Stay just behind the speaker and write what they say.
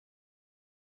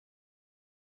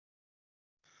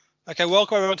Okay,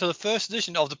 welcome everyone to the first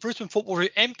edition of the Brisbane Football Review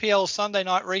NPL Sunday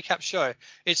Night Recap Show.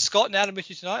 It's Scott and Adam with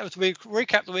you tonight as we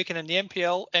recap the weekend in the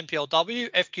NPL, NPLW,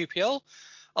 FQPL,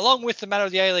 along with the matter of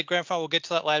the A-League Grand Final. We'll get to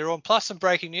that later on, plus some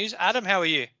breaking news. Adam, how are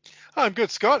you? I'm good,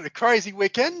 Scott. A crazy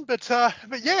weekend, but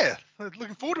yeah,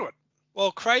 looking forward to it.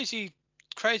 Well, crazy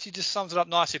just sums it up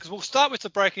nicely because we'll start with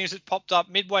the breaking news that popped up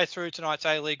midway through tonight's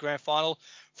A-League Grand Final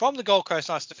from the Gold Coast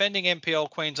Knights, defending NPL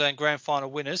Queensland Grand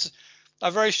Final winners. A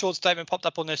very short statement popped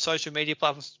up on their social media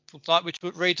platforms tonight, which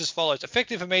reads as follows.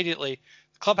 Effective immediately,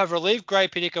 the club have relieved Gray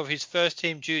Pittick of his first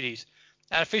team duties.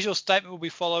 An official statement will be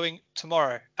following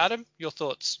tomorrow. Adam, your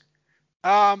thoughts?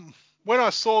 When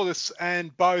I saw this,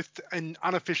 and both in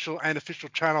unofficial and official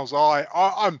channels,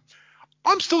 I'm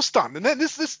still stunned. And then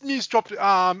this news dropped an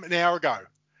hour ago.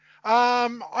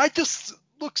 I just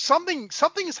look, something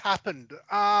has happened.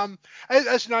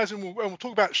 As you know, and we'll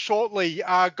talk about shortly,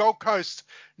 Gold Coast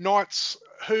Knights,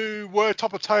 who were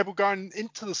top of table going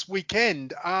into this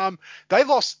weekend, they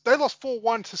lost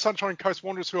 4-1 to Sunshine Coast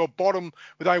Wanderers, who are bottom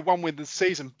with a 1 win this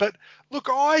season. But look,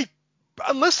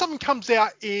 unless something comes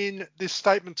out in this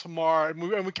statement tomorrow,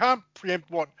 and we can't preempt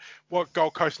what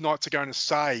Gold Coast Knights are going to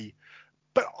say.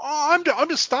 But I'm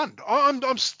just stunned.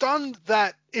 I'm stunned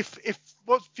that if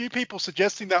what few people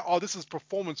suggesting that this is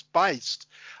performance based,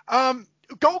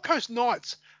 Gold Coast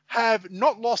Knights have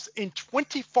not lost in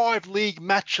 25 league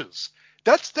matches.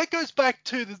 That goes back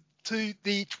to the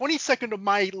 22nd of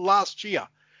May last year.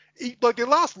 Like their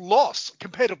last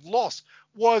competitive loss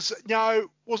was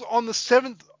on the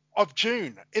 7th of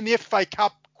June in the FA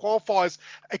Cup qualifiers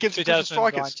against the Brisbane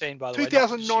Strikers. 2019, by the way.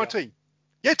 2019.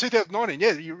 Yeah, 2019.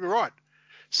 Yeah, you're right.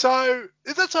 So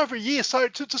that's over a year. So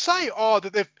to say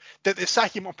that they're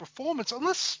sacking him on performance, I'm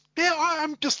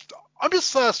just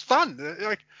stunned.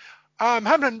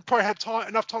 Haven't probably had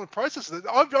enough time to process it.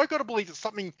 I've got to believe that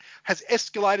something has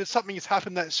escalated, something has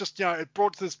happened that's just it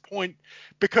brought to this point,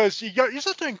 because you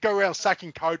just don't go around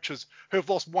sacking coaches who have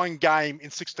lost one game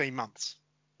in 16 months.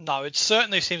 No, it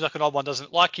certainly seems like an odd one, doesn't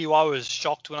it? Like you, I was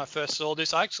shocked when I first saw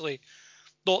this. I actually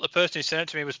thought the person who sent it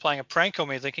to me was playing a prank on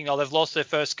me, thinking, they've lost their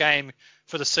first game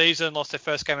for the season, lost their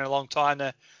first game in a long time.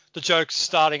 The joke's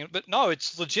starting. But no,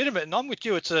 it's legitimate, and I'm with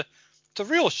you. It's a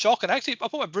real shock. And actually, I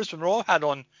put my Brisbane Roar hat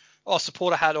on, or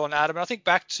supporter hat on, Adam, and I think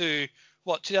back to,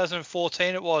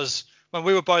 2014 it was, when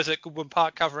we were both at Goodwin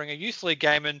Park covering a youth league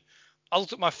game, and I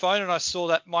looked at my phone and I saw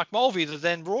that Mike Mulvey, the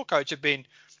then Roar coach, had been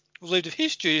relieved of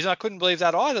his duties, and I couldn't believe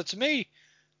that either. To me,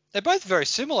 they're both very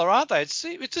similar, aren't they?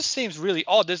 It just seems really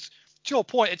odd. To your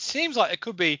point, it seems like it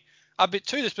could be a bit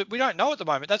to this, but we don't know at the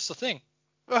moment. That's the thing.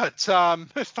 But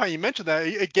it's funny you mentioned that.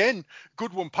 Again,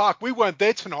 Goodwin Park, we weren't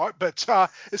there tonight, but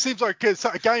it seems like it's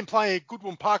a game playing at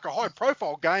Goodwin Park, a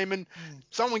high-profile game, and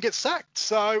someone gets sacked.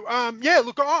 So yeah,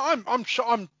 look, I'm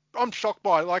shocked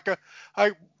by it. Like, look,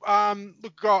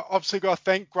 obviously got to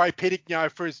thank Gray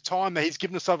Pittick, for his time that he's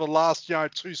given us over the last,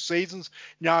 2 seasons.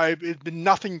 It's been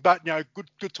nothing but,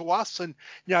 good to us, and,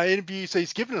 interviews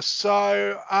he's given us.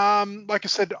 So, like I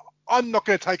said, I'm not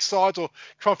going to take sides or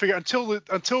try and figure out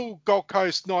until Gold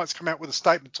Coast Knights come out with a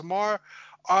statement tomorrow.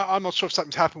 I'm not sure if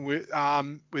something's happened with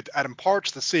Adam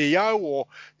Porridge, the CEO, or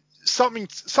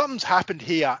something's happened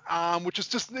here, which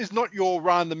is not your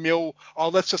run-of-the-mill,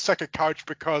 let's just sack a coach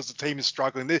because the team is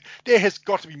struggling. There has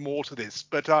got to be more to this.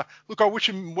 But look, I wish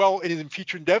him well in his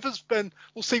future endeavours, and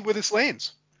we'll see where this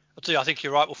lands. I'll tell you, I think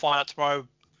you're right. We'll find out tomorrow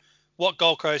what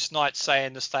Gold Coast Knights say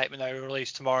in the statement they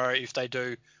release tomorrow. If they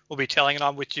do, we'll be telling, and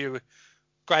I'm with you.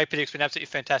 Gray Pittick's been absolutely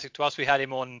fantastic to us. We had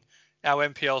him on our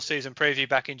NPL season preview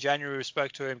back in January. We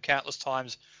spoke to him countless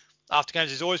times after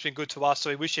games. He's always been good to us, so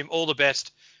we wish him all the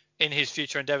best in his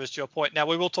future endeavours, to your point. Now,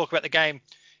 we will talk about the game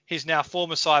his now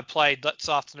former side played this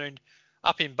afternoon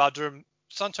up in Buderim.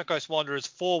 Sunshine Coast Wanderers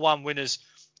 4-1 winners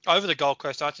over the Gold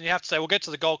Coast Knights. And you have to say, we'll get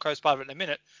to the Gold Coast part of it in a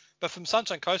minute, but from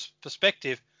Sunshine Coast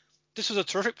perspective, this was a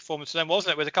terrific performance for them,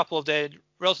 wasn't it? With a couple of their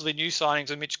relatively new signings,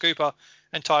 and Mitch Cooper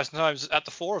and Tyson Holmes at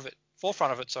the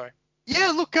forefront of it.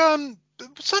 Yeah, look,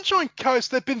 Sunshine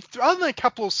Coast, they've been, other than a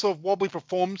couple of sort of wobbly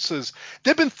performances,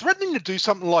 they've been threatening to do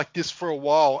something like this for a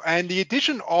while. And the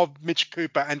addition of Mitch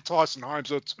Cooper and Tyson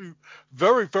Holmes are 2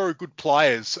 very, very good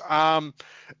players.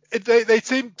 They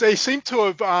seem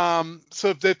to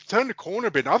have they've turned the corner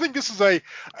a bit. And I think this is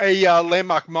a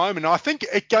landmark moment. I think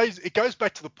it goes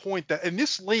back to the point that in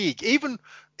this league, even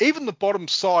the bottom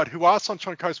side, who are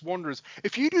Sunshine Coast Wanderers,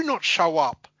 if you do not show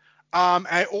up,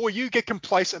 or you get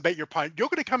complacent about your opponent, you're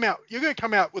going to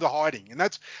come out with a hiding, and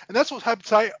that's what's happened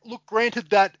today. Look, granted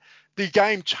that the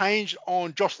game changed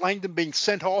on Josh Langdon being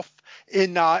sent off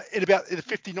in about the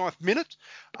 59th minute.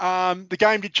 The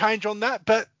game did change on that,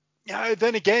 but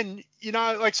then again,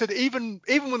 like I said, even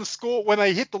when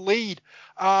they hit the lead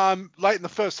late in the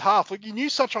first half, like you knew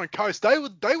Sunshine Coast, they were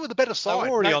the better They were side.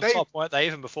 already on top, weren't they?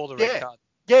 Even before the red Yeah, card.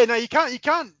 yeah. No, you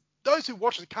can't. Those who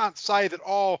watch it can't say that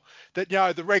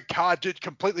the red card did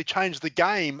completely change the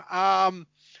game.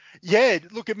 Yeah,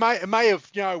 look, it may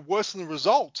have worsened the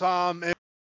result. I'm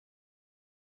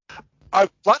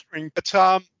flattering, but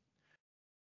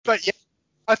yeah,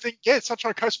 I think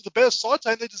Sunshine Coast were the better side,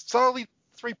 and they just thoroughly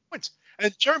 3 points.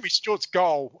 And Jeremy Stewart's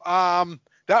goal,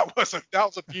 that was a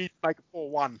beauty to make it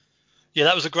 4-1. Yeah,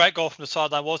 that was a great goal from the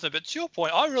sideline, wasn't it? But to your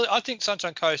point, I think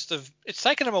Sunshine Coast it's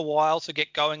taken them a while to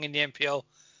get going in the NPL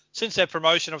since their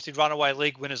promotion, obviously runaway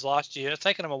league winners last year. It's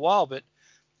taken them a while, but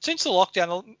since the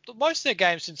lockdown, most of their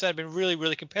games since then have been really,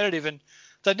 really competitive, and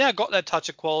they've now got that touch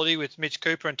of quality with Mitch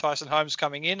Cooper and Tyson Holmes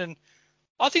coming in, and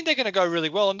I think they're going to go really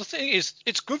well. And the thing is,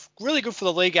 it's good, really good for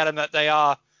the league, Adam, that they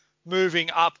are moving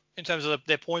up in terms of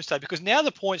their points table, because now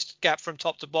the points gap from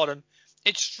top to bottom,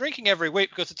 it's shrinking every week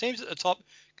because the teams at the top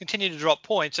continue to drop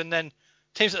points, and then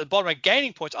teams at the bottom are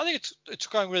gaining points. I think it's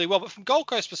going really well. But from Gold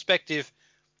Coast perspective,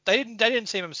 they didn't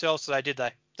seem themselves today, did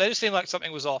they? They just seemed like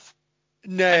something was off.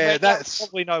 Nah, that's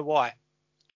probably know why.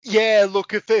 Yeah,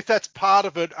 look, if that's part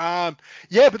of it,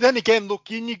 yeah. But then again, look,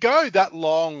 you go that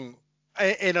long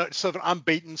in a sort of an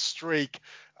unbeaten streak,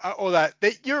 or that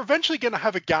you're eventually going to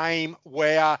have a game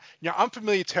where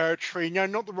unfamiliar territory,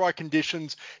 not the right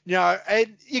conditions,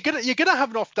 and you're gonna have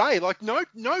an off day. Like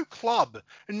no club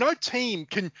and no team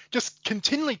can just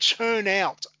continually churn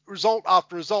out result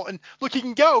after result. And look, you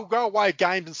can go away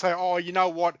games and say, oh, you know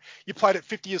what, you played at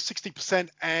 50 or 60%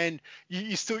 and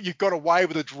you got away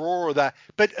with a draw or that.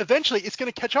 But eventually it's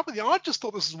going to catch up with you. I just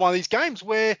thought this was one of these games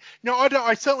where,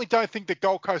 I certainly don't think the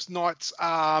Gold Coast Knights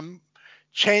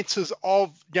chances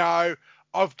of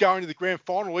going to the grand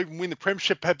final or even win the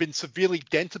premiership have been severely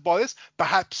dented by this.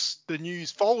 Perhaps the news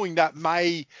following that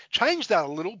may change that a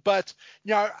little, but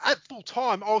at full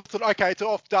time I thought, okay, it's an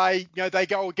off day, they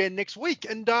go again next week,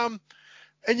 and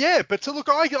yeah, but to look,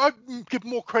 I give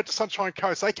more credit to Sunshine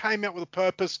Coast. They came out with a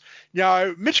purpose.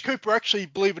 Mitch Cooper, actually,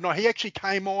 believe it or not, he actually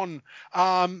came on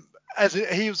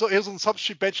he was on the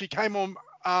substitute bench. He came on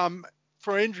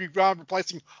for injury,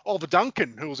 replacing Oliver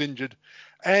Duncan, who was injured.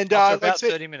 And after about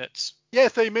 30 minutes. Yeah,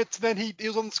 30 minutes. And then he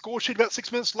was on the score sheet about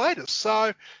 6 minutes later.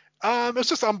 So it was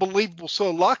just unbelievable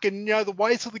sort of luck, and the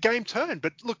ways of the game turned.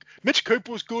 But look, Mitch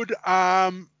Cooper was good.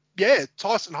 Yeah,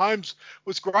 Tyson Holmes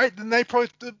was great, and they probably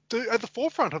at the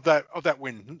forefront of that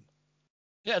win.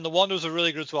 Yeah, and the Wanderers are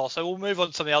really good as well. So we'll move on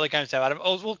to some of the other games now, Adam.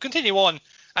 We'll continue on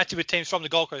actually with teams from the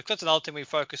Gold Coast. That's another thing we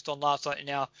focused on last night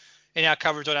in our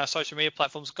coverage on our social media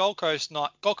platforms. Gold Coast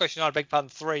United, beg pardon,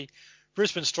 3,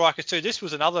 Brisbane Strikers 2. This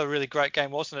was another really great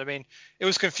game, wasn't it? I mean, it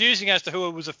was confusing as to who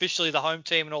was officially the home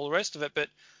team and all the rest of it, but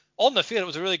on the field, it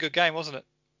was a really good game, wasn't it?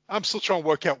 I'm still trying to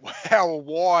work out how or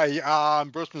why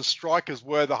Brisbane Strikers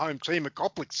were the home team at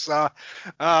Complex.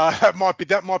 That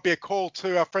might be a call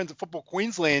to our friends at Football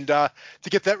Queensland to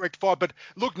get that rectified. But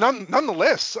look,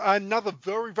 nonetheless, another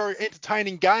very, very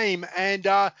entertaining game. And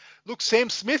look, Sam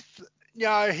Smith,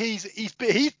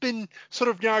 he's been sort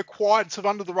of quiet and sort of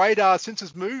under the radar since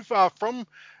his move from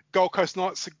Gold Coast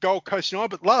Knights to Gold Coast United,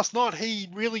 but last night he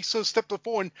really sort of stepped up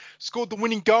forward and scored the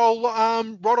winning goal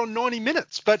right on 90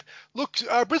 minutes. But look,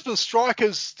 Brisbane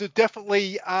Strikers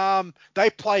definitely they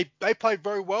played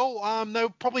very well.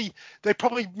 They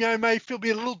probably may feel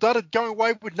be a little dudded going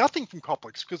away with nothing from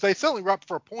Complex, because they certainly were up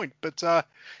for a point. But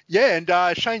yeah, and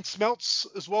Shane Smeltz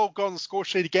as well got on the score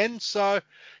sheet again. So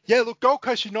yeah, look, Gold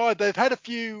Coast United, they've had a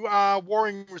few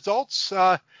worrying results.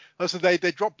 So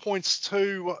they dropped points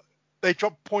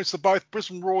to both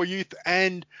Brisbane Roar Youth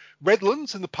and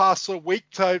Redlands in the past sort of week.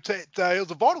 So it was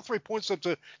a vital 3 points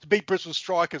to beat Brisbane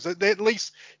Strikers. That at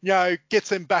least gets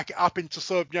them back up into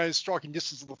sort of striking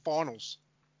distance of the finals.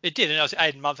 It did, and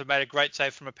Aiden Mumford made a great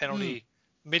save from a penalty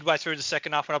midway through the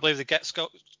second half, and I believe the score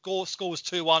was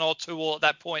 2-1 or 2-2 at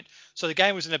that point. So the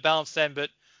game was in a balance then, but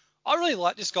I really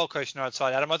like this Gold Coast United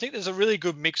side, Adam. I think there's a really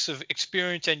good mix of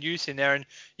experience and youth in there. And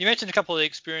you mentioned a couple of the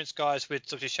experienced guys with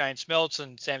such as Shane Smeltz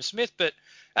and Sam Smith, but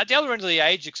at the other end of the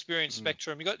age experience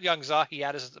spectrum, you've got young Zahi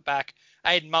Addis at the back,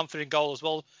 Aiden Mumford in goal as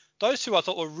well. Those two I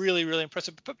thought were really, really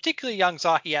impressive, but particularly young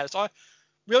Zahi Addis.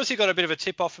 We obviously got a bit of a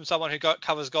tip-off from someone who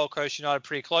covers Gold Coast United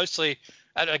pretty closely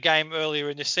at a game earlier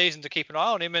in this season to keep an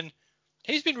eye on him, and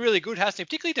he's been really good, hasn't he?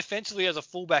 Particularly defensively as a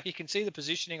fullback, you can see the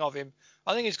positioning of him.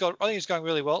 I think he's going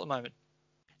really well at the moment.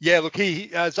 Yeah, look,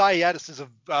 Zay Addis is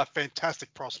a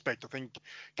fantastic prospect, I think,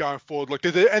 going forward. Look,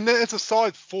 and there's a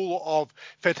side full of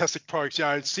fantastic products.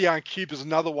 Sian Cube is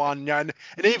another one. And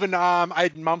even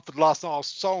Aiden Mumford last night, I was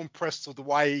so impressed with the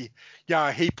way,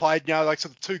 he played. Like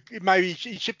sort of maybe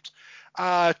he shipped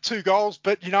 2 goals,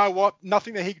 but you know what?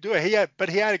 Nothing that he could do. He had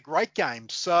a great game.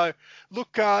 So,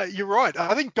 look, you're right.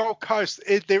 I think Gold Coast,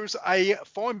 there is a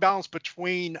fine balance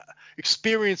between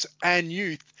experience and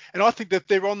youth, and I think that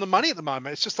they're on the money at the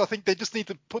moment. It's just I think they just need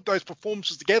to put those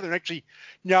performances together and actually,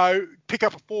 pick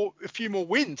up a few more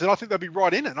wins, and I think they'll be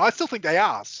right in it. And I still think they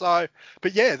are. So,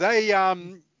 but yeah, they.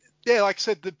 Yeah, like I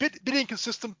said, the bit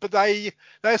inconsistent, but they're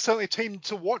certainly a team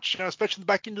to watch, especially in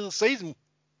the back end of the season.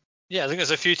 Yeah, I think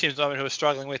there's a few teams at the moment who are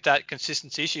struggling with that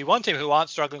consistency issue. One team who aren't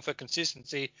struggling for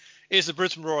consistency is the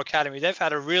Brisbane Roar Academy. They've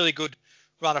had a really good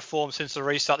run of form since the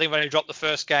restart. They only dropped the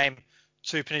first game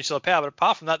to Peninsula Power, but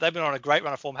apart from that, they've been on a great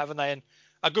run of form, haven't they? And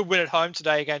a good win at home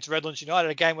today against Redlands United,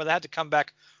 a game where they had to come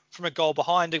back from a goal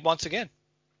behind once again.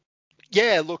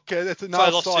 Yeah, look, that's another. So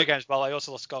they lost 2 games, but they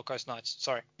also lost Gold Coast Knights.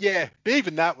 Sorry. Yeah, but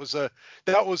even that was a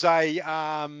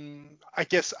I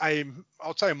guess I'd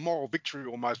say a moral victory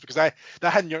almost, because they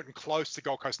hadn't gotten close to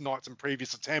Gold Coast Knights in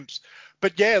previous attempts.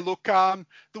 But yeah, look, the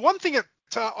one thing that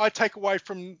I take away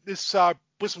from this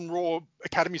Brisbane Roar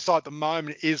Academy side at the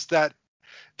moment is that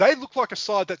they look like a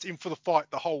side that's in for the fight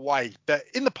the whole way. That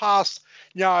in the past,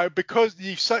 because we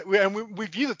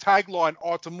view the tagline,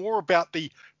 it's more about the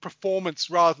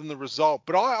performance rather than the result.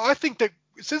 But I think that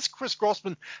since Chris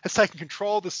Grossman has taken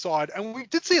control of the side, and we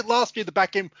did see it last year, the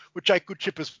back end with Jake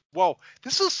Goodchip as well,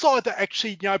 this is a side that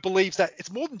actually, believes that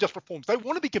it's more than just performance. They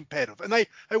want to be competitive, and they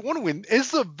want to win.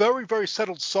 It's a very, very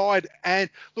settled side. And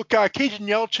look, Keegan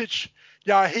Jelcic,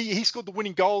 he scored the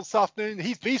winning goal this afternoon.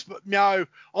 He's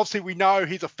obviously we know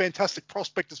he's a fantastic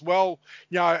prospect as well.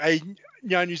 A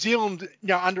New Zealand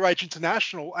underage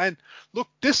international. And look,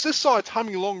 this side's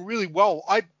humming along really well.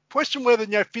 I question whether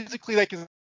physically they can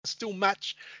still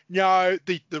match the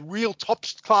real top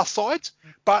class sides,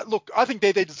 but look, I think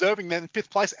they're deserving that in 5th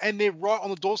place, and they're right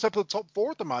on the doorstep of the top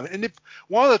 4 at the moment. And if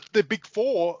one of the big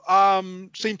 4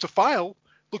 seem to fail,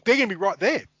 look, they're going to be right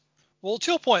there. Well,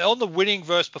 to your point on the winning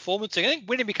versus performance thing, I think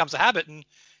winning becomes a habit, and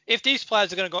if these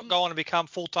players are going to go on and become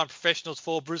full-time professionals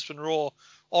for Brisbane Roar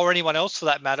or anyone else for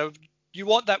that matter, you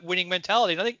want that winning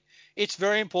mentality. And I think it's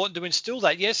very important to instill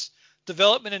that. Yes,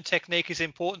 development and technique is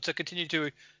important to continue to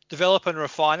develop and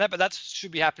refine that, but that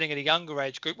should be happening at a younger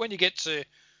age group. When you get to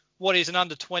what is an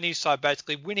under 20 side,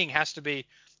 basically winning has to be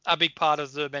a big part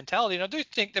of the mentality. And I do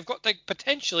think they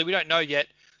potentially, we don't know yet,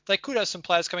 they could have some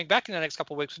players coming back in the next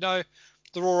couple of weeks. We know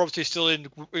the Roar obviously still in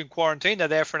quarantine. They're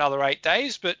there for another 8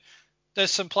 days, but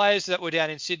there's some players that were down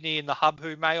in Sydney in the hub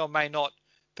who may or may not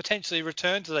potentially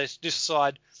return to this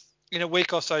side in a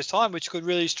week or so's time, which could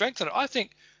really strengthen it. I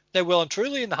think they're well and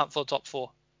truly in the hunt for the top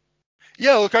 4.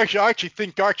 Yeah, look, I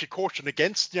actually caution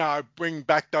against, bringing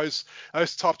back those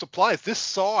types of players. This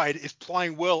side is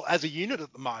playing well as a unit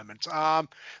at the moment.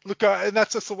 Look, and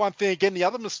that's just the one thing. Again, the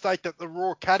other mistake that the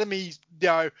Roar Academy,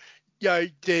 they're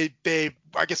I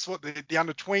guess the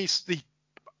under 20s, the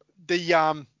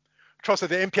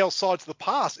NPL sides of the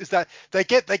past is that they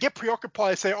get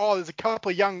preoccupied. Say, there's a couple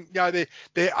of young, they're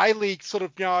A-League sort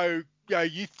of,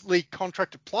 youth league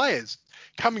contracted players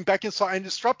coming back inside, and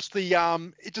disrupts the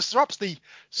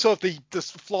sort of the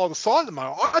flow of the side at the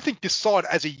moment. I think this side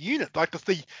as a unit, like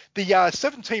the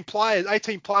 17 players,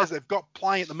 18 players they've got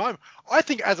playing at the moment, I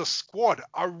think as a squad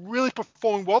are really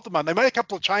performing well at the moment. They made a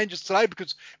couple of changes today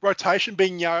because rotation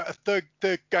being a third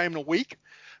game in a week.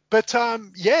 But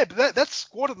but that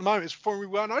squad at the moment is performing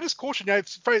well. And I just caution,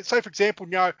 say for example,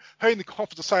 having the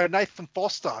confidence to say Nathan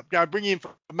Foster, bringing in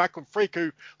for Macklin Freak,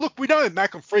 who, look, we know that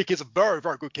Macklin Freak is a very,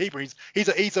 very good keeper.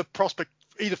 He's a prospect,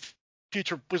 he's a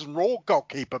future Brisbane Roar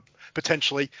goalkeeper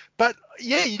potentially. But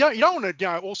yeah, you don't want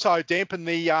to also dampen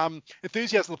the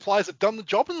enthusiasm of the players that have done the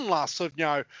job in the last sort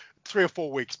of 3 or 4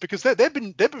 weeks, because they've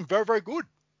been very, very good.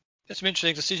 There's some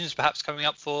interesting decisions perhaps coming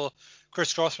up for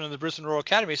Chris Grossman and the Brisbane Roar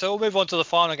Academy. So we'll move on to the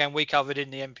final game we covered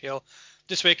in the NPL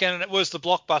this weekend, and it was the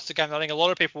blockbuster game that I think a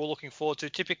lot of people were looking forward to,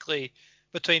 typically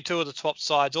between 2 of the top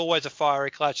sides, always a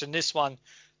fiery clash, and this one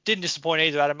didn't disappoint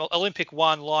either, Adam. Olympic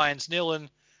 1, Lions 0, and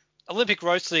Olympic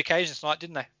rose to the occasion tonight,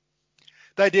 didn't they?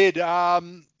 They did.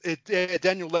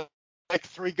 Daniel Leck,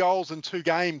 3 goals in 2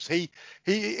 games.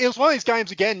 It was one of these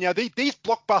games again. These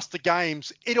blockbuster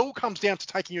games, it all comes down to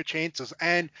taking your chances.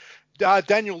 And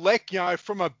Daniel Leck,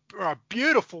 from a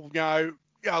beautiful,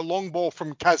 long ball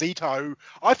from Kazito.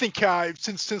 I think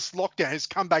since lockdown has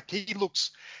come back, he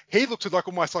looks like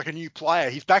almost like a new player.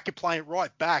 He's back and playing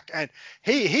right back, and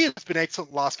he has been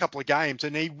excellent the last couple of games,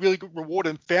 and he really got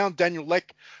rewarded and found Daniel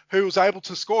Leck, who was able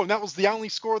to score, and that was the only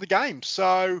score of the game.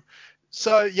 So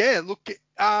yeah, look,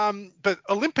 but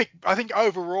Olympic, I think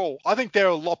overall, I think they're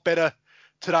a lot better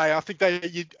today. I think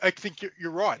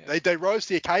you're right. Yeah. They rose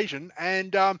to the occasion,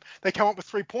 and they come up with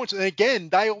 3 points. And again,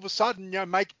 they all of a sudden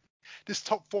make this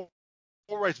top four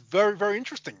race very, very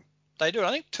interesting. They do.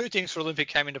 I think two things for Olympic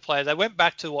came into play. They went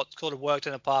back to what sort of worked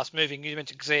in the past, moving, you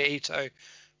mentioned Xia Ito,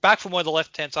 back from where the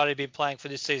left-hand side had been playing for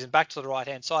this season, back to the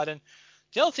right-hand side. And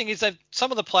the other thing is that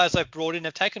some of the players they've brought in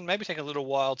have taken a little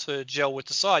while to gel with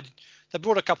the side. They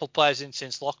brought a couple of players in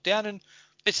since lockdown, and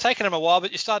it's taken them a while,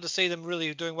 but you start to see them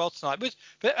really doing well tonight.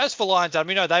 But as for Lions,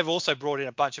 we know they've also brought in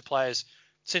a bunch of players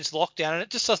since lockdown, and it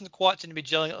just doesn't quite seem to be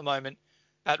gelling at the moment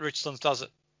at Richlands, does it?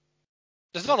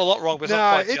 There's not a lot wrong, but it's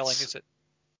not quite gelling, is it?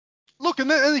 Look,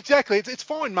 and exactly, it's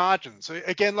fine margins.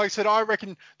 Again, like I said, I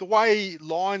reckon the way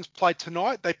Lions played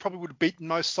tonight, they probably would have beaten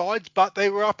most sides, but they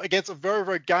were up against a very,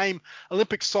 very game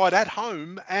Olympic side at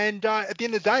home. And at the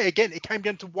end of the day, again, it came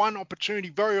down to one opportunity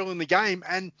very early in the game,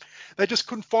 and they just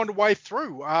couldn't find a way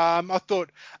through. I thought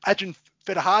Adrian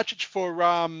Fedoharic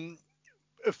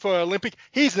for Olympic,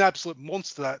 he's an absolute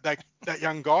monster. That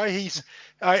young guy. He's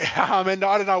and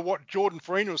I don't know what Jordan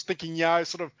Farina was thinking,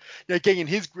 getting in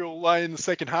his grill in the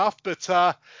second half. But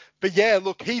yeah,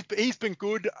 look, he's been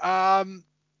good. And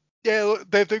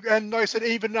like I said,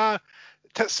 even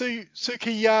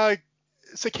Tatsuki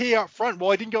Sakia up front,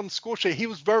 while he didn't get on the score sheet, he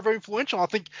was very, very influential. I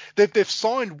think they've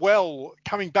signed well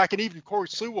coming back, and even Corey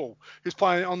Sewell, who's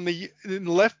playing in the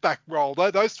left back role.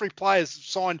 Those three players have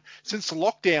signed since the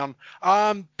lockdown.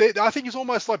 I think it's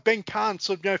almost like Ben Kahn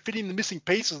sort of fitting the missing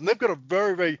pieces, and they've got a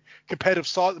very, very competitive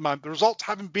side at the moment. The results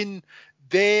haven't been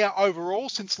there overall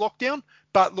since lockdown,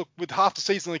 but look, with half the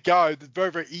season to go,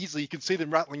 very, very easily you can see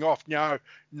them rattling off 9,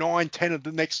 10 of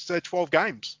the next 12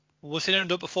 games. We've seen them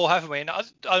do it before, haven't we? And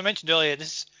I mentioned earlier,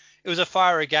 it was a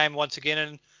fiery game once again,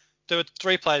 and there were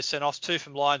 3 players sent off, 2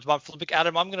 from Lions, 1 from Olympic.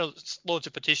 Adam, I'm going to launch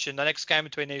a petition. The next game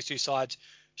between these two sides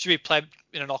should be played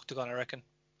in an octagon, I reckon.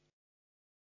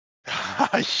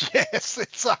 Yes,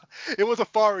 it was a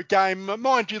fiery game.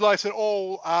 Mind you, like I said,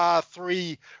 all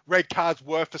 3 red cards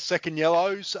were for second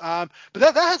yellows. But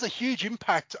that has a huge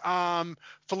impact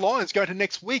for Lions going to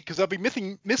next week, because they'll be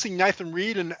missing Nathan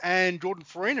Reardon and Jordan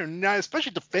Farina, and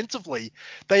especially defensively,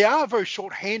 they are very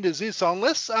short-handed as is. So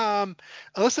unless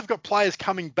they've got players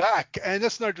coming back, and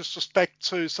that's no disrespect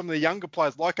to some of the younger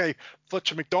players like a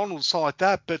Fletcher McDonald or something like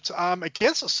that, but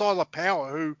against a side like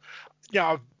Power, who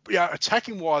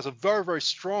attacking wise are very, very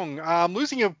strong.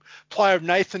 Losing a player of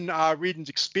Nathan Reardon's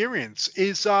experience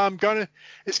is going to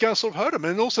sort of hurt him,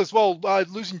 and also as well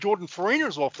losing Jordan Farina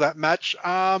as well for that match,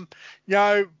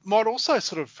 might also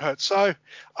sort of hurt. So,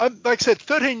 like I said,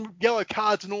 13 yellow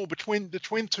cards in all between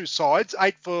two sides,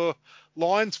 8 for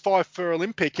Lions, 5 for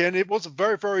Olympic, and it was a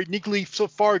very, very niggly sort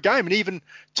of fiery game, and even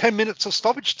 10 minutes of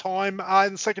stoppage time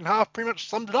in the second half pretty much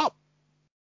summed it up.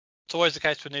 It's always the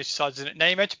case for these sides, isn't it? Now,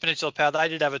 you mentioned Peninsula Power. They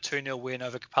did have a 2-0 win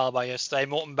over Capalaba yesterday.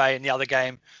 Moreton Bay in the other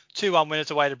game, 2-1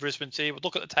 winners away to Brisbane City. But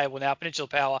look at the table now. Peninsula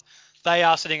Power, they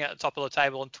are sitting at the top of the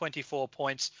table on 24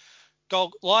 points.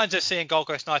 Lions FC and Gold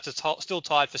Coast Knights are still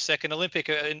tied for second. Olympic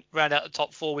are round out the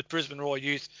top 4 with Brisbane Royal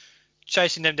Youth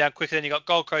chasing them down quickly. Then you've got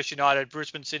Gold Coast United,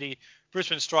 Brisbane City,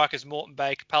 Brisbane Strikers, Moreton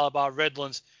Bay, Capalaba,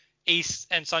 Redlands, East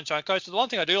and Sunshine Coast. So the one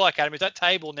thing I do like, Adam, is that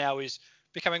table now is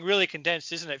becoming really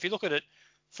condensed, isn't it? If you look at it,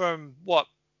 from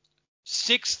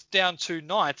 6th down to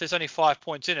 9th, there's only 5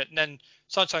 points in it, and then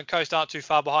Sunshine Coast aren't too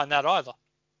far behind that either.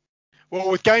 Well,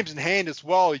 with games in hand as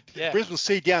well, Brisbane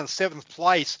City down in 7th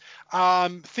place.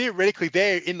 Theoretically,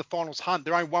 they're in the finals hunt.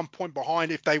 They're only 1 point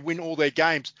behind if they win all their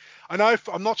games.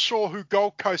 I'm not sure who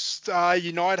Gold Coast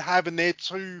United have in their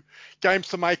 2 games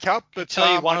to make up. But I'll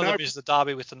tell you, one of them is the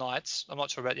derby with the Knights. I'm not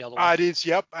sure about the other one. It is,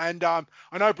 yep. And I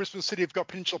know Brisbane City have got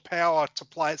Peninsula Power to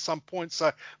play at some point,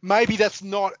 so maybe that's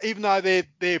not, even though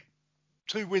they're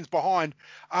 2 wins behind,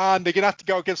 they're going to have to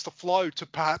go against the flow to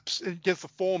perhaps against the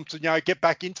form to get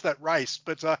back into that race.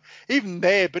 But even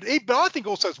there, but I think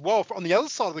also as well on the other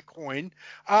side of the coin,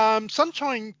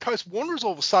 Sunshine Coast Wanderers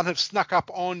all of a sudden have snuck up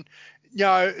on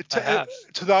to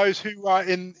those who are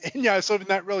in sort of in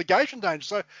that relegation danger.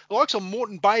 So the likes of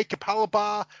Moreton Bay,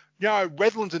 Capalaba,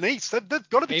 Redlands and East, they've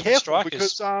got to be even careful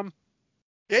Strikers. Because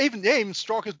even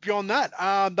Strikers beyond that,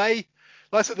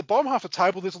 like I said, the bottom half of the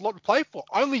table, there's a lot to play for.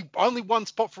 Only 1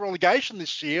 spot for relegation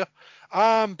this year.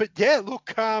 But yeah,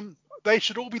 look, they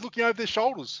should all be looking over their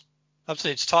shoulders.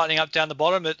 Obviously, it's tightening up down the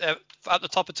bottom. At the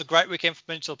top, it's a great weekend for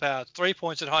Peninsula Power. 3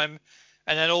 points at home,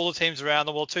 and then all the teams around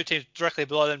them, well, 2 teams directly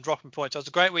below them dropping points. So it's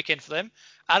a great weekend for them.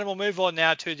 Adam, we'll move on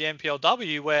now to the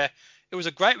NPLW, where it was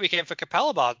a great weekend for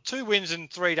Capalaba. 2 wins in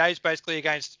 3 days, basically,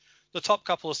 against the top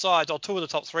couple of sides, or 2 of the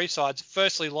top 3 sides.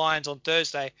 Firstly, Lions on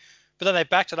Thursday, but then they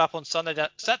backed it up on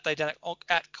Saturday down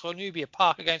at Cornubia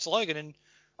Park against Logan, and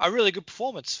a really good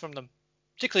performance from them,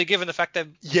 particularly given the fact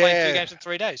they've played 2 games in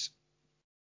 3 days.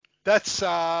 That's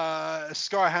Sky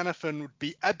Hannafin would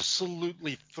be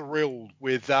absolutely thrilled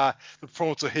with the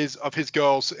performance of his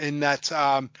girls in that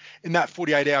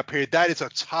 48-hour period. That is a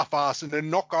tough ask, and to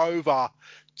knock over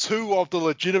 2 of the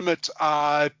legitimate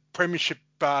premiership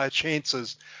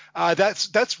chances.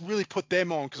 That's really put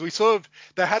them on, because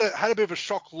they had a bit of a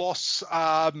shock loss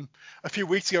a few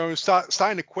weeks ago, and we're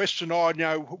starting to question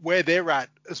where they're at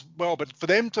as well. But for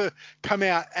them to come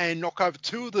out and knock over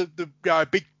 2 of the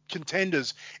big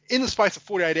contenders in the space of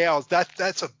 48 hours,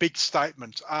 that's a big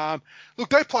statement. Look,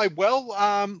 they played well.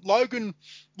 Logan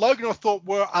I thought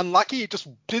were unlucky. It just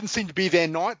didn't seem to be their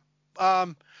night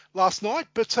last night.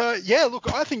 But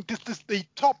look, I think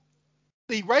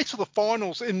the race for the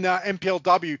finals in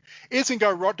MPLW is going to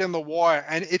go right down the wire,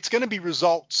 and it's going to be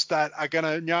results that are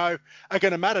going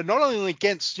to matter, not only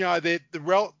against the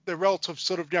relative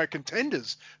sort of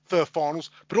contenders for finals,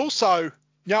 but also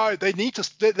they need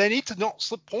to not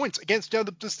slip points against the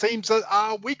teams that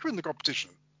are weaker in the competition.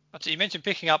 So you mentioned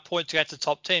picking up points against the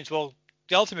top teams. Well,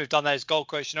 the other team who've done that is Gold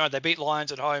Coast United. They beat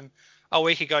Lions at home a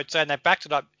week ago today, and they backed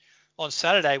it up on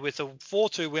Saturday with a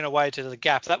 4-2 win away to the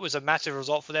Gap. That was a massive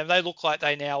result for them. They look like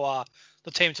they now are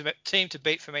the team to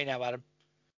beat for me now, Adam,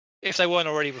 if they weren't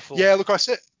already before. Yeah, look, I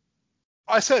said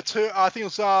it too. I think it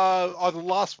was either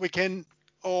last weekend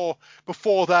or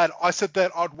before that. I said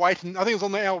that I'd wait, and I think it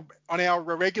was on our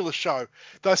regular show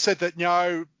that I said that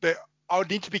that I would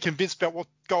need to be convinced about what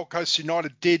Gold Coast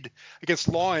United did against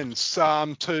Lions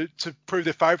to prove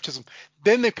their favouritism.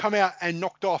 Then they've come out and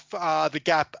knocked off the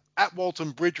Gap at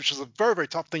Walton Bridge, which is a very, very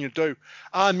tough thing to do.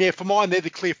 For mine, they're the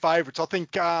clear favourites. I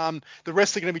think the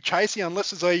rest are going to be chasing,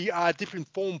 unless there's a different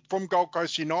form from Gold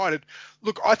Coast United.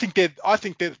 Look, I think they're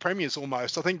the premiers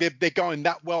almost. I think they're going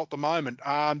that well at the moment.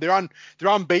 They're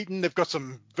unbeaten. They've got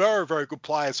some very, very good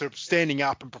players who are standing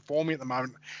up and performing at the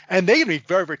moment, and they're going to be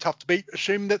very, very tough to beat,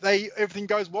 assuming that everything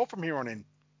goes well from here on in.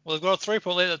 Well, they've got a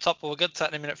 3-point lead at the top, but we'll get to that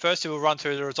in a minute. First, we'll run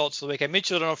through the results of the weekend.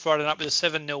 Mitchelton on Friday night with a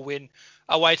 7-0 win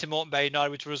away to Moreton Bay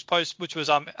United, which was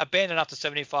abandoned after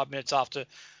 75 minutes after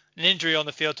an injury on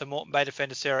the field to Moreton Bay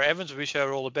defender Sarah Evans. We wish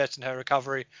her all the best in her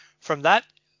recovery from that.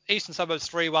 Eastern Suburbs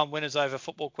 3-1 winners over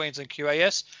Football Queensland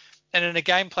QAS. And in a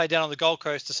game played down on the Gold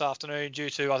Coast this afternoon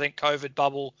due to, I think, COVID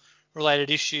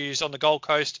bubble-related issues on the Gold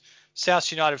Coast,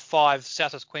 South United 5,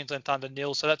 South West Queensland Thunder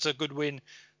 0. So that's a good win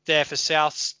there for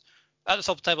Souths. At the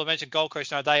top of the table, I mentioned Gold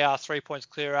Coast. They are 3 points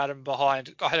clear, Adam,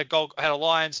 behind. I had a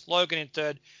Lions, Logan in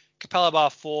 3rd,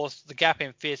 Capalaba 4th, the Gap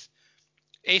in 5th,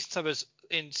 East Suburbs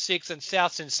in 6th, and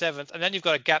Souths in 7th. And then you've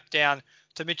got a gap down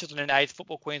to Mitchelton in 8th,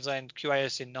 Football Queensland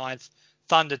QAS in 9th,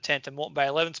 Thunder 10th, and Moreton Bay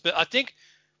 11th. But I think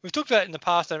we've talked about it in the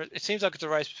past, and it seems like it's a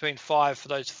race between 5 for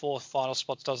those 4th final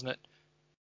spots, doesn't it?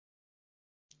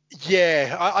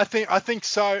 Yeah, I think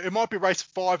so. It might be race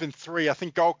 5 and 3. I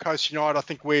think Gold Coast United, I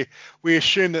think we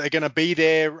assume that they're going to be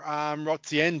there right to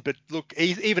the end. But look,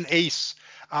 even East,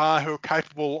 who are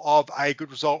capable of a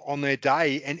good result on their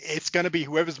day, and it's going to be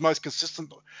whoever's most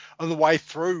consistent on the way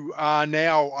through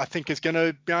now, I think is going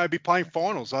to be playing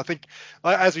finals. I think,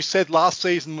 as we said last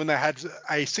season when they had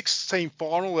a 6-team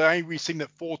final, they only seen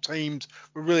that 4 teams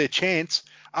were really a chance.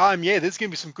 There's going to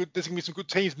be some good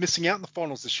teams missing out in the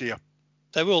finals this year.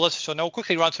 They will, that's for sure. Now we'll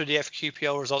quickly run through the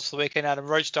FQPL results for the weekend, Adam.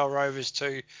 Rochedale Rovers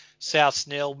 2, South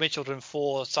 0, Mitchelton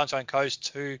 4, Sunshine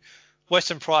Coast 2,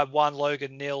 Western Pride 1,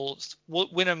 Logan 0,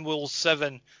 Wynnum Wills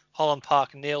 7, Holland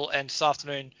Park 0, and this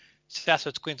afternoon,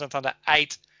 Southwest Queensland Thunder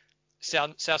 8,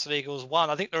 Southside Eagles 1.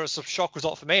 I think there was some shock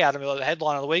result for me, Adam. The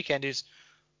headline of the weekend is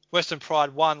Western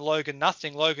Pride 1, Logan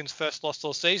nothing. Logan's first loss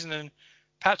all season, and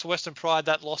perhaps Western Pride,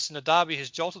 that loss in the derby has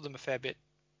jolted them a fair bit.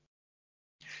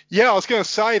 Yeah, I was going to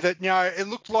say that, it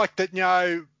looked like that,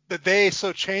 that their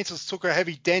sort of chances took a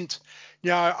heavy dent,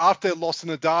 after their loss in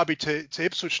the derby to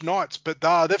Ipswich Knights. But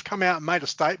they've come out and made a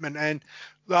statement. And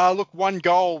look, 1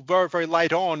 goal very, very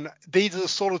late on. These are the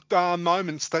sort of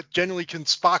moments that generally can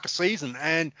spark a season.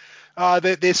 And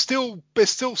they're still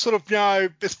sort of,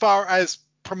 as far as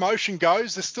promotion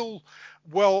goes, they're still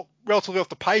relatively off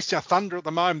the pace. Thunder at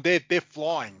the moment, they're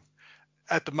flying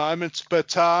at the moment,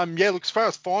 but look, as far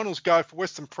as finals go for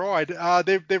Western Pride,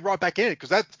 they're right back in it, because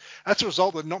that's a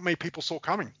result that not many people saw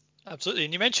coming. Absolutely.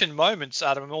 And you mentioned moments,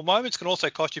 Adam. Well, moments can also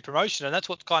cost you promotion, and that's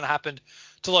what kind of happened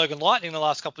to Logan Lightning in the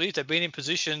last couple of years. They've been in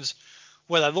positions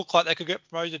where they look like they could get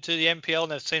promoted to the NPL,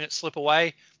 and they've seen it slip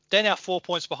away. They're now 4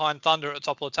 points behind Thunder at the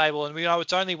top of the table, and we know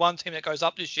it's only one team that goes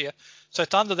up this year. So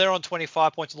Thunder, they're on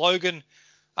 25 points. Logan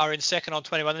are in second on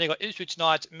 21. Then you've got Ipswich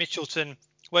Knights, Mitchelton,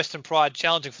 Western Pride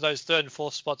challenging for those third and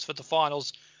fourth spots for the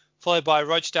finals, followed by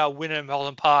Rochdale, Wynnum,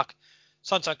 Holland Park,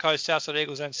 Sunshine Coast, Southside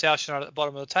Eagles, and South United at the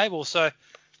bottom of the table. So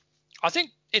I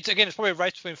think it's probably a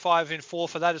race between 5 and 4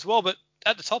 for that as well. But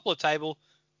at the top of the table,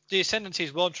 the ascendancy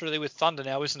is well and truly with Thunder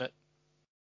now, isn't it?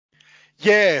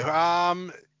 Yeah,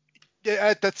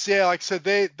 that's like I said,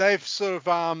 they've sort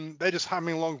of they're just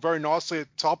humming along very nicely at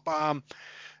the top.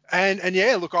 And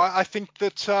yeah, look, I think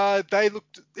that they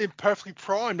looked perfectly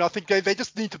primed. I think they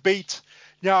just need to beat,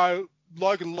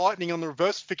 Logan Lightning on the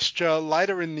reverse fixture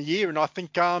later in the year, and I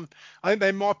think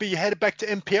they might be headed back to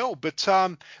NPL. But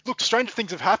look, strange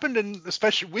things have happened, and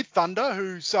especially with Thunder,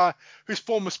 whose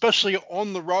form, especially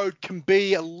on the road, can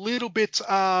be a little bit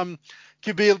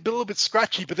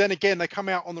scratchy. But then again, they come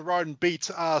out on the road and beat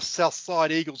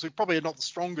Southside Eagles, who probably are not the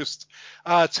strongest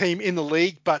team in the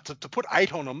league. But to put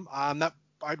 8 on them, that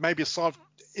maybe a sign of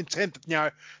intent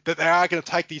that they are going to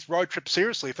take these road trips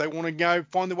seriously if they want to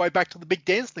find their way back to the big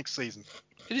dance next season.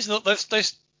 It is not.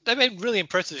 They've been really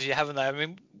impressive this year, haven't they? I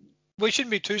mean, we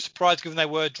shouldn't be too surprised given they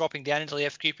were dropping down into the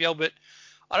FQPL, but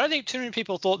I don't think too many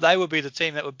people thought they would be the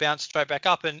team that would bounce straight back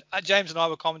up. And James and I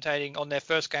were commentating on their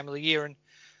first game of the year, and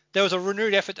there was a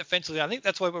renewed effort defensively. I think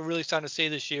that's what we're really starting to see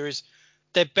this year is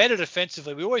they're better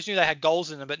defensively. We always knew they had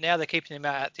goals in them, but now they're keeping them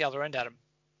out at the other end, Adam.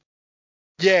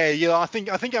 Yeah, I think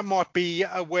that might be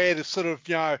where the sort of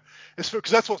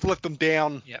because that's what let them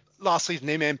down last season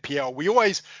in NPL.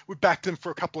 We backed them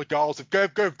for a couple of goals.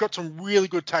 They've got some really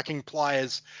good attacking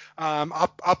players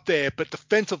up there, but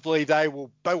defensively they were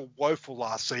woeful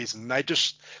last season. They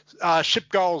just shipped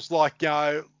goals like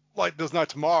there's no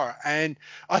tomorrow. And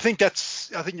I think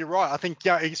you're right. I think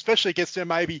especially against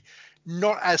maybe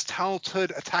not as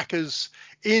talented attackers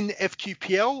in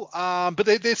FQPL, but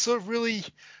they're sort of really.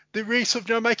 They're really sort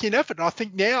of making an effort, and I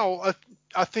think now,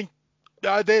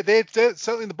 they're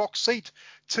certainly in the box seat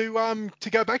to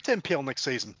go back to NPL next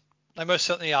season. They most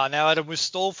certainly are. Now, Adam, we've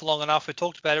stalled for long enough. We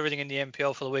talked about everything in the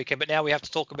NPL for the weekend, but now we have to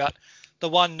talk about the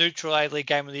one neutral A-League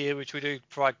game of the year, which we do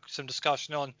provide some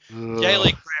discussion on. The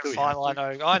A-League Grand Final.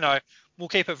 I know. We'll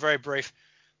keep it very brief.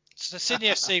 So Sydney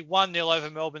FC 1-0 over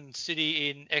Melbourne City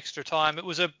in extra time. It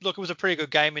was a pretty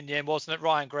good game in the end, wasn't it?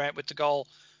 Ryan Grant with the goal.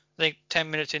 I think 10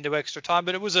 minutes into extra time,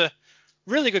 but it was a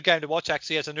really good game to watch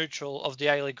actually as a neutral of the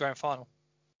A-League Grand Final.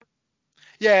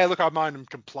 Yeah, look, I moan and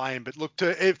complain, but look,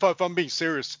 if I'm being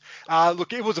serious,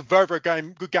 look, it was a very, very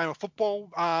good game of football.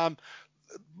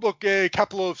 Look, a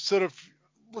couple of sort of,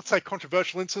 let's say,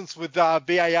 controversial incidents with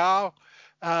VAR,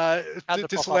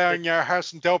 disallowing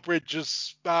Harrison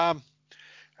Delbridge's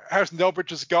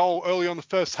goal early on the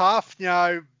first half.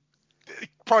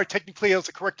 Probably technically it was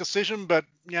a correct decision, but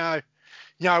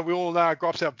we all know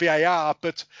gripes about VAR,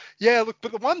 but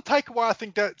but the one takeaway I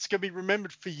think that's going to be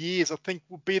remembered for years, I think,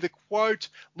 will be the quote,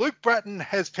 Luke Bratton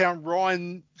has found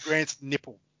Ryan Grant's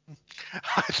nipple.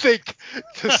 I think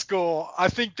to score. I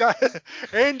think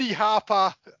Andy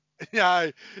Harper,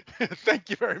 thank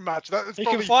you very much. That's you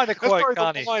can find a quote,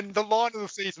 can't he? The line of the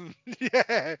season.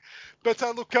 Yeah. But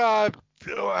look,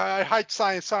 I hate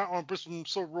saying so on a Brisbane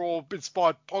sort of Raw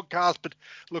inspired podcast, but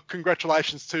look,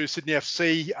 congratulations to Sydney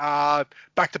FC,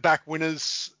 back-to-back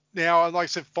winners now, and like I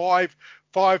said, five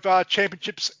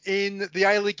championships in the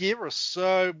A-League era.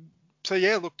 So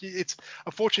yeah, look, it's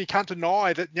unfortunately you can't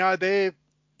deny that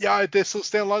they're still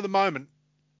standing alone at the moment.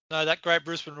 No, that great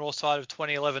Brisbane Raw side of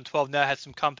 2011-12 now had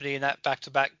some company in that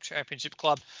back-to-back championship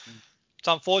club. It's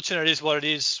unfortunate, it is what it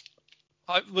is.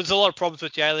 There's a lot of problems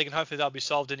with the A-League, and hopefully they'll be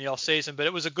solved in the off-season, but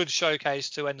it was a good showcase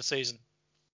to end the season.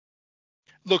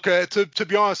 Look, to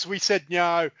be honest, we said,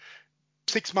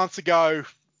 6 months ago,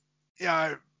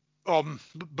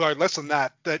 but less than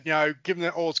that, given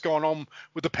that all that's going on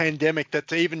with the pandemic, that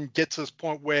to even get to this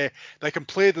point where they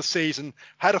completed the season,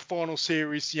 had a final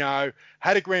series,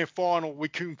 had a grand final, we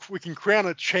can crown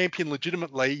a champion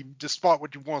legitimately, despite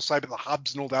what you want to say about the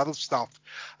hubs and all the other stuff.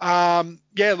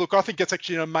 Look, I think that's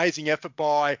actually an amazing effort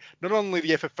by not only the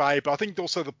FFA, but I think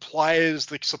also the players,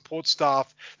 the support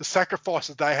staff, the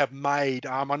sacrifices they have made.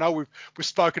 I know we've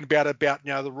spoken about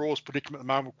the Raw's predicament at the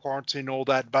moment with quarantine and all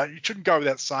that, but it shouldn't go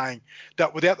without saying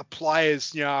that without the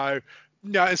players,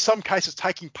 in some cases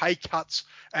taking pay cuts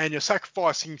and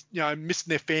sacrificing, missing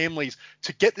their families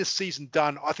to get this season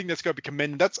done. I think that's going to be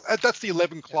commended. That's the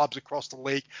 11 clubs across the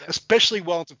league, especially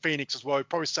Wellington Phoenix as well. Who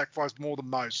probably sacrificed more than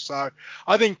most. So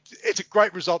I think it's a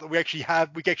great result that we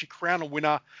actually crown a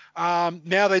winner.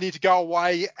 Now they need to go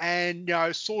away and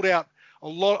sort out a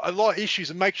lot of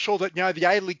issues and make sure that the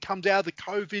A-League comes out of the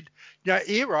COVID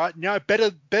era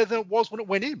better than it was when it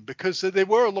went in, because there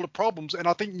were a lot of problems, and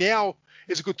I think now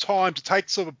is a good time to take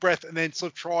sort of a breath and then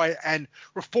sort of try and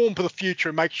reform for the future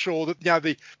and make sure that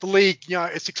the league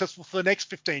is successful for the next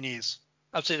 15 years.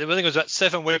 Absolutely. I think it was about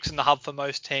 7 weeks in the hub for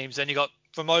most teams. Then you got,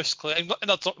 for most,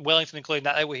 not Wellington including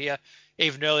that, they were here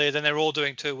even earlier. Then they're all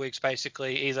doing 2 weeks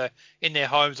basically, either in their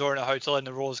homes or in a hotel in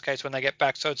the Roar's case when they get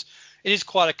back. So it is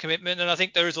quite a commitment, and I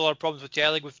think there is a lot of problems with the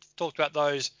A-League. We've talked about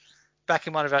those back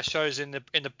in one of our shows in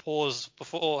the pause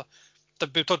before.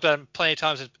 We've talked about them plenty of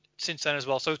times since then as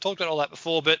well. So we've talked about all that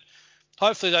before, but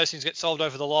hopefully those things get solved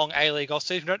over the long A-League off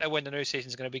season. We don't know when the new season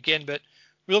is going to begin, but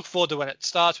we look forward to when it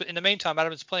starts. But in the meantime, Adam,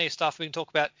 there's plenty of stuff we can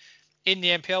talk about in the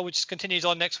NPL, which continues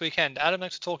on next weekend. Adam,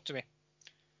 thanks for talking to me.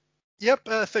 Yep,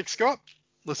 thanks, Scott.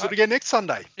 Let's do it again next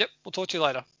Sunday. Yep, we'll talk to you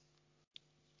later.